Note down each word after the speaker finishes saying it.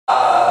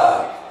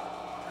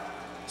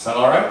Sound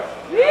alright?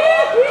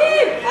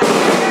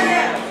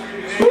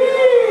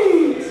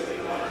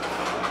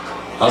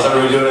 How's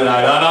everybody doing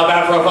tonight? Huh? Not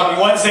bad for a fucking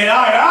Wednesday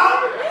night,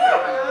 huh?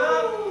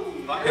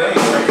 Okay,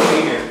 great to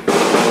be here.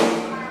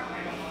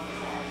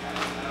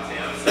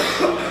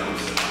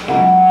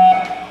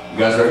 You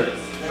guys ready?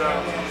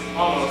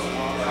 Almost.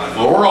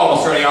 Well, we're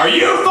almost ready. Are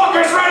you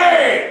fuckers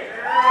ready?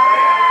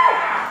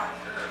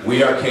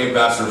 We are Cave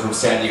Bastard from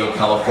San Diego,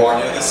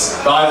 California.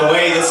 By the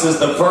way, this is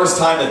the first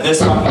time that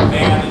this fucking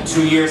band in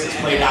 2 years has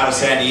played out of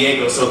San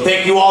Diego, so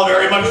thank you all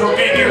very much for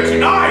being here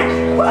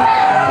tonight! Right!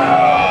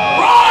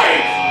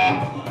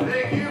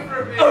 Thank you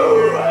for being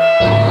here.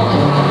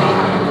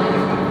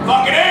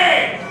 Fucking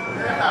A!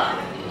 Yeah.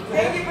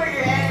 Thank you for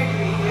your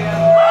energy, dude.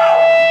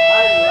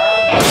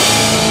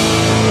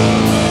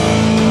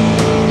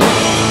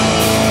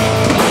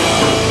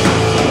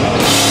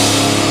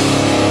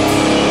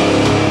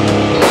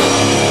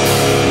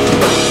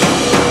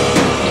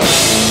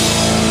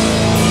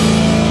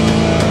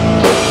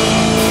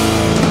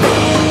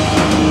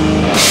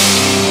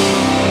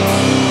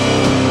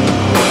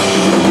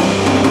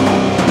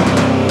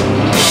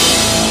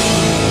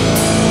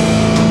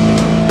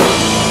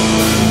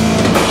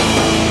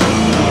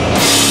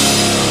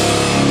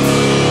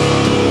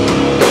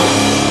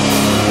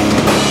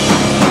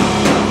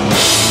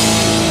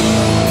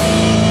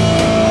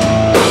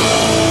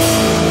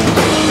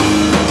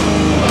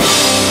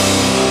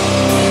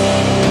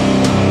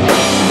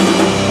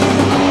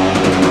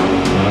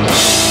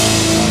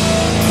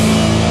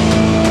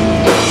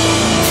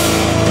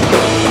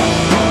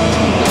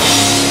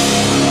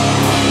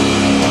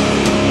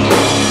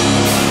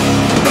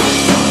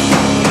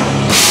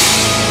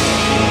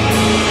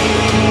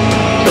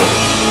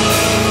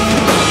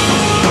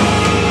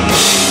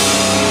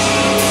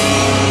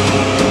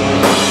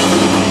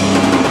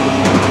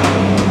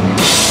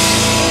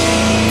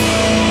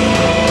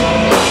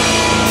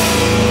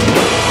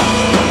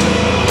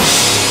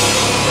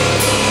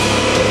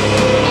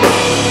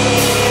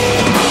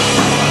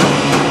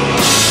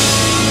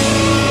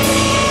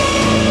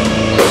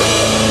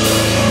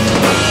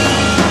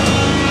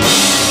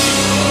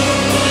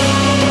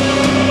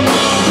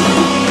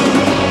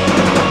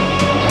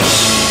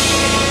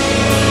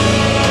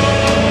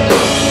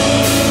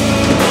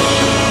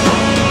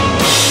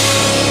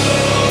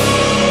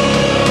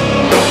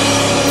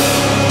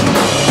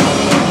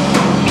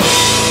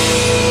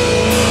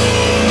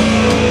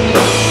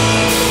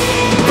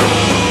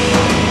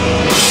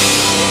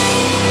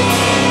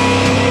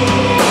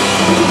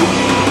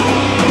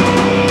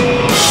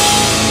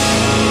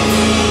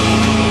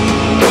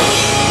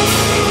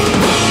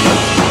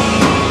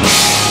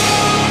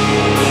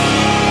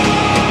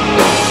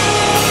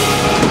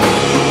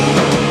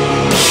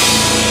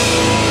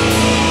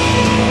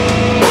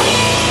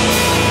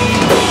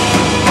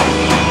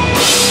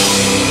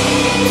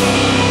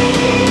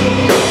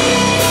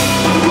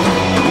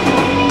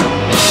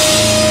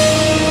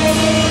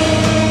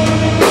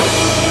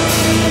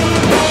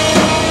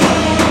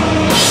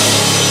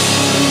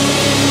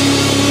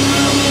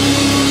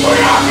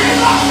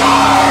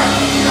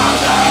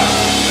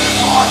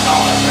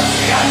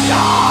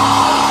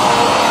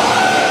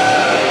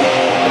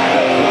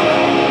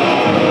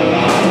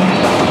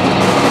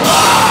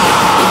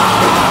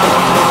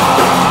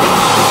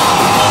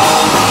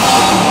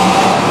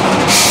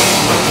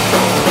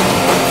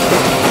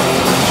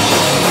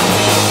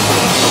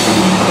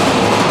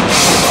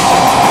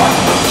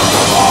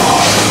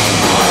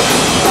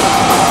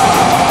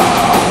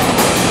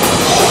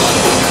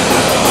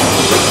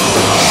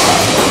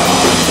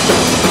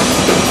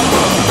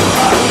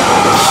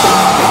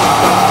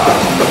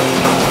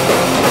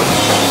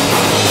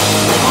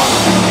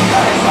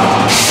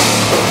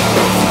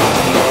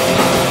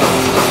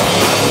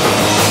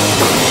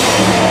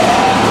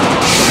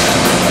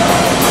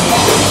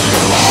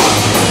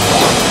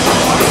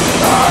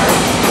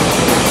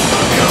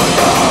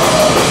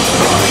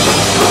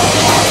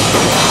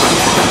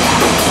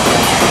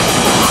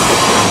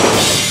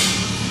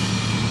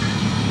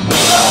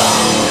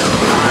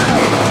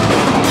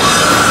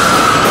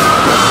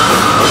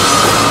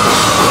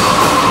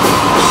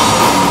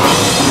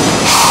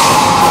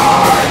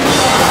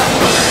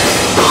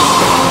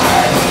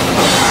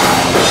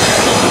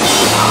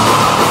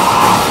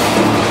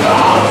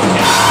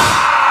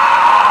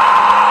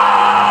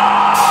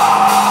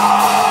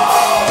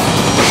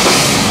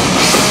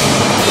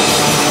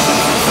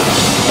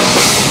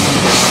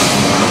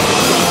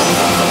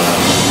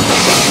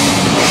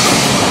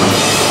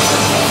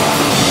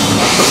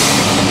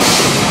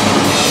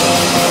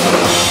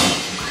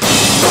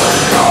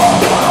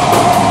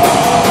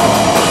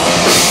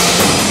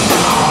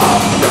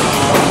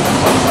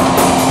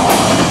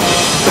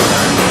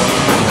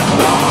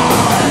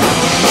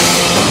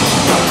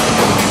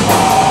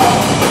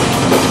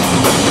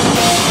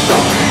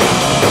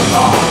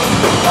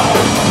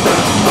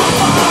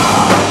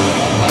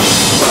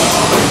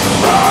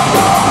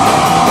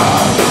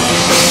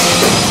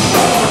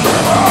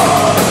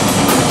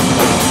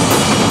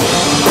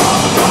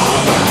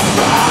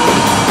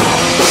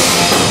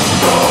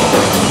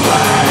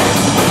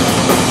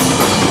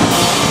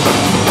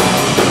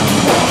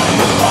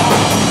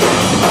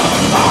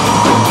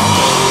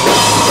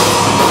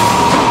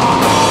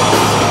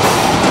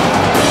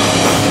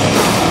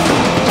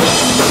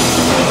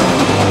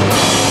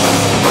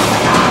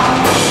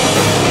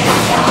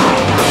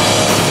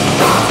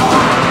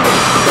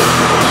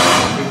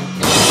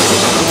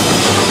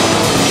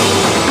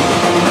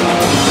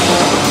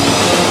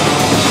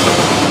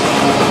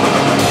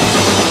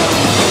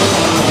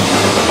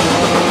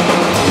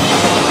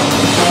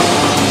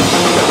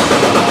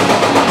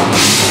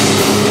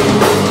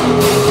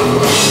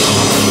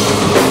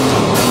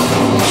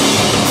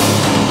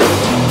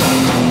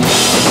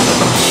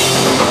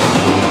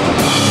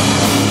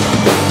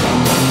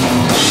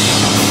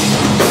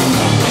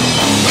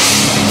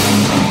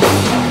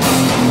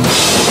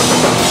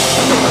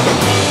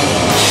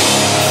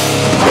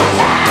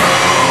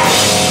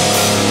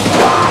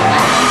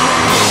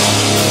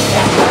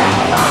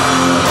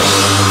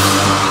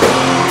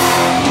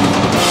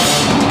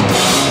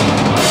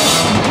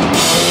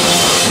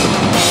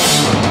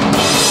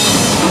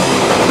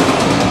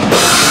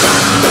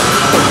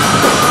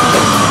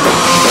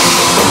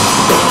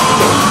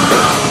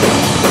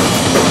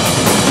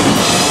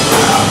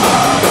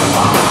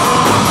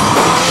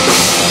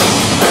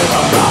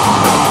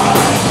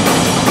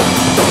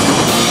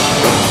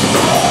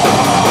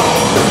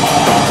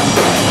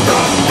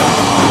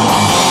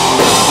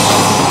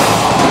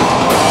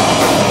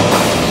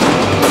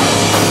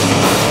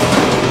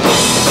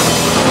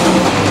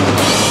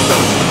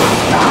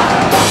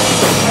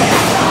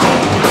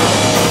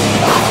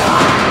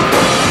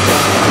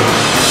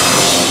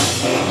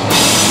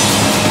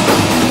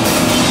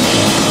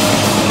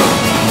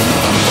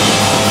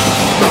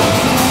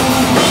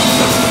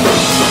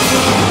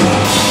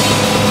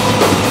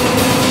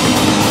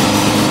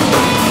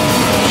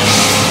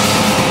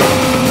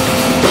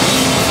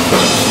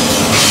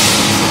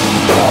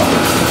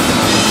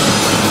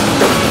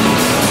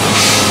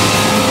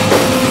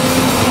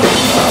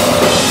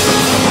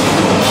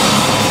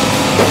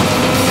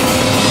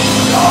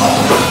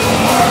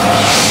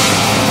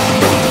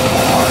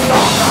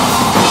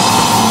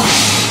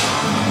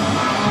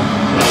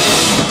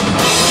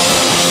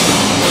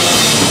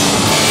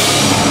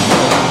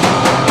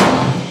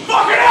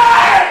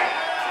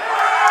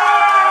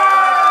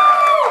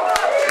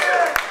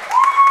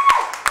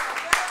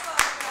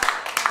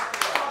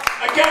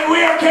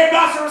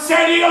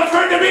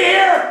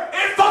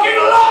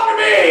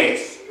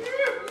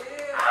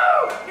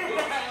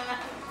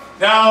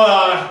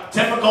 Now,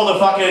 typical to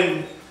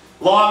fucking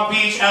Long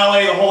Beach,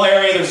 LA, the whole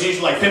area, there's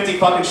usually like 50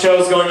 fucking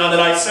shows going on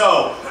tonight,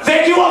 so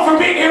thank you all for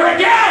being here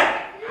again!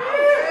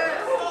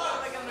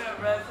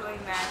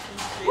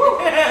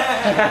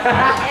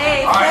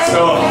 Alright,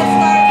 so,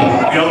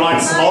 you don't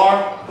mind some more?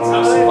 Let's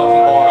have some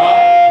fucking more,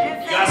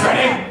 huh? You guys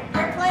ready?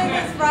 We're playing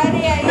this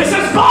Friday at This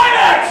is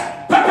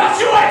Midnite!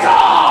 Perpetuator!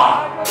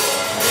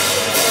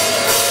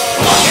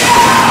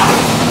 Yeah!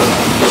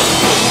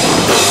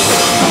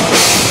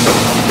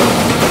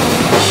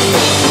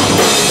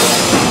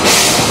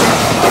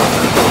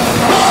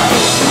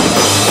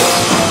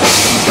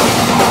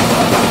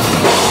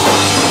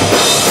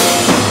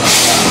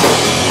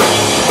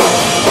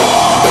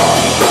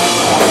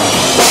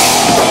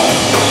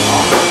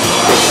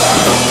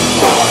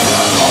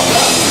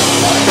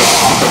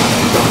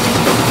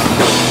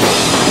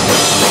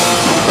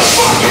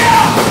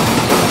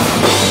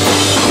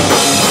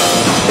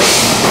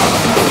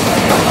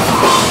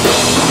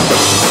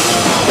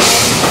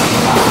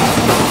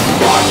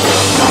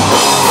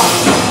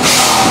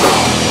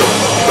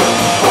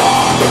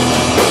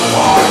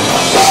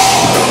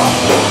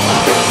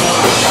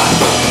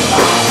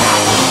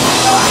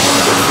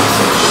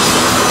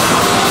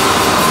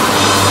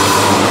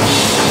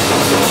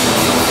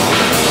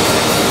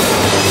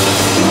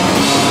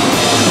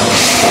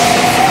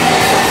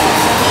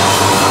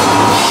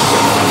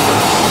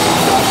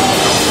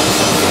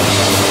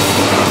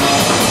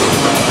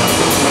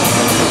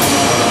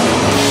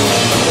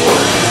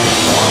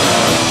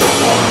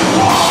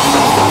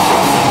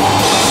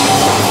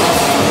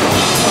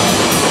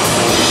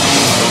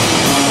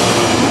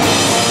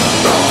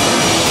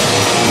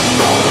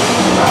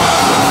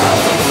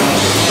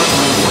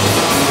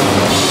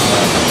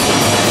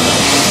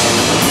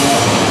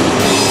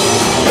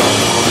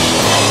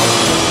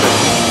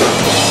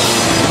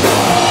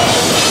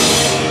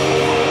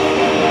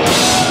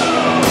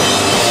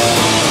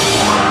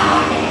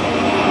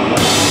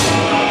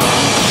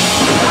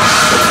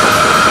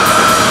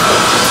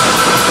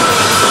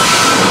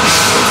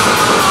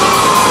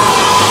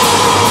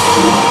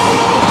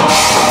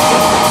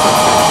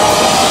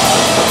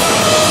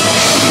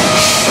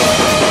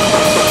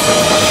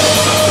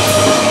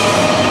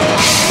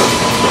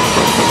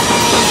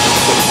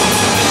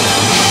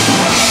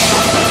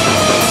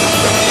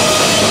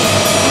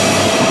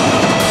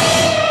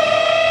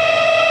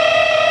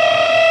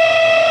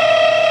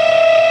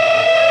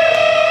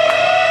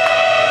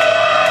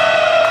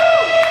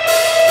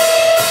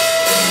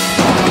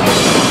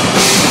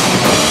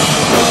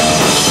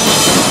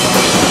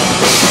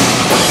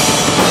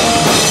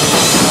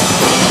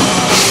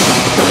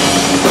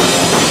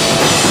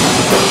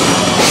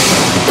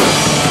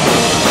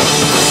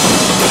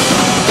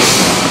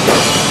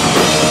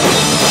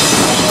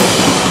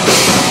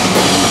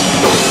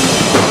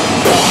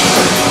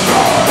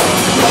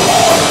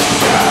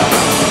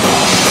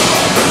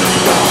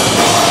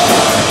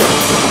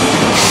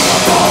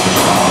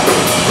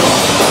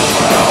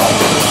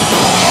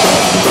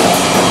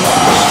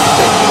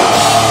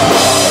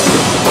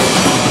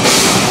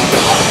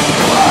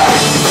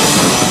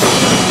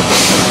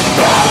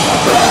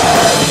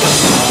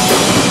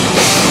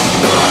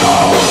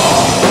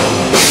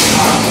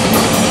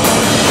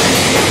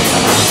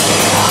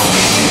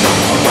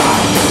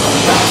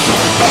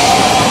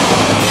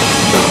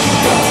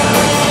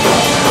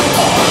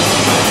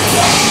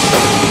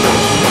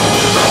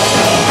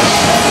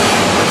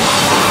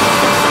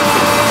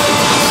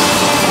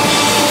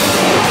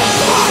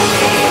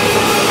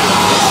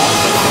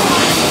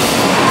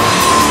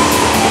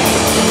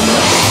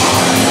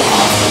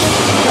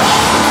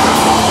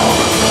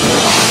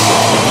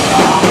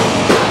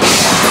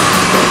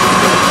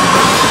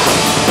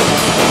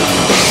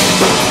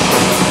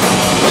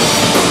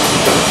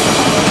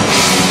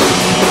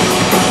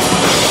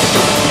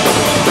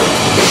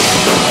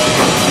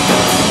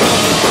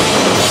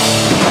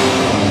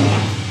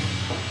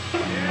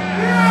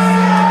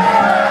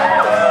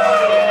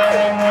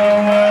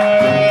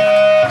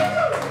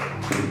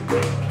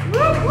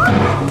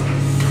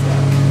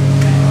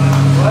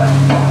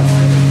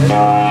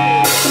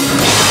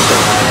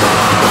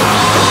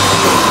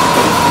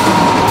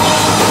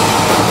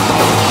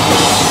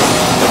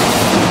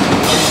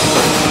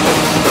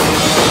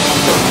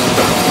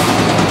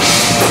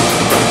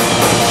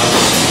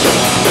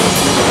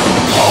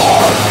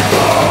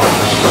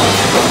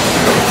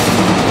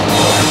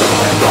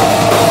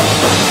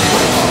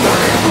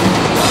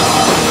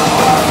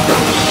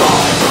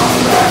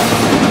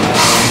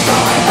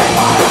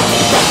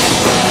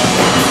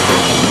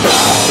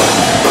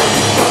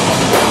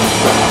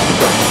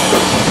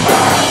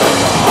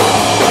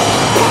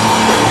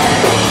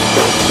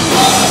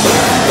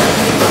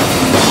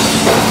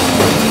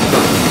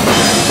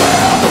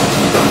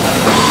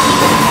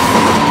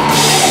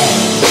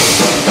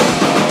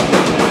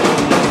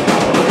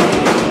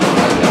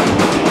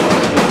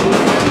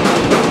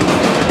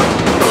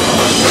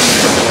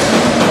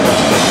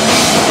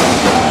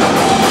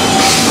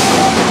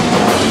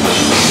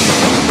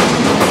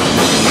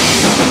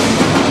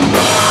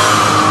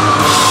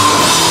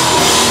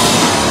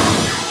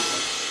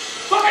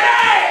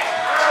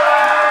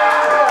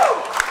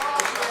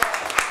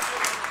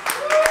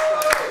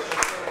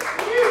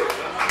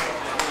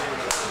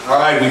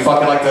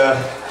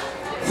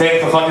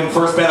 fucking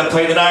first band that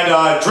played tonight.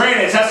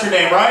 Drainage, that's your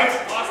name, right?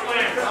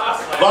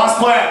 Lost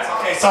Plans.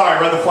 Okay, sorry,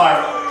 read the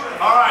flyer.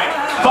 Alright.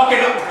 Fucking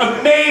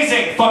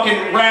amazing,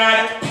 fucking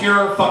rad,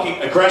 pure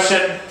fucking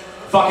aggression.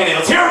 Fucking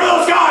let's hear it for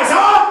those guys,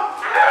 huh?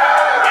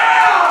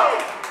 Yeah!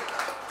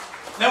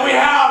 Then we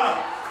have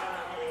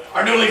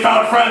our newly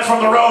found friends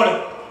from the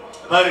road.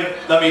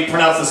 Let me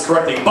pronounce this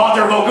correctly.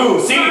 Bader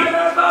Vogu. See? Bader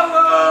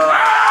Vogu!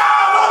 Alright.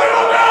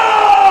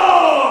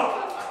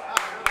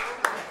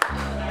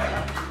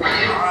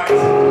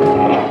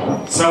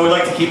 So we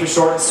like to keep it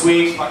short and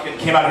sweet. Fucking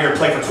came out here to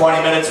play for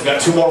 20 minutes. We got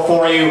 2 more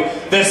for you.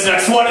 This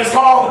next one is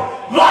called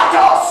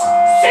Latos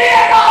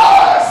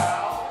Ciegos!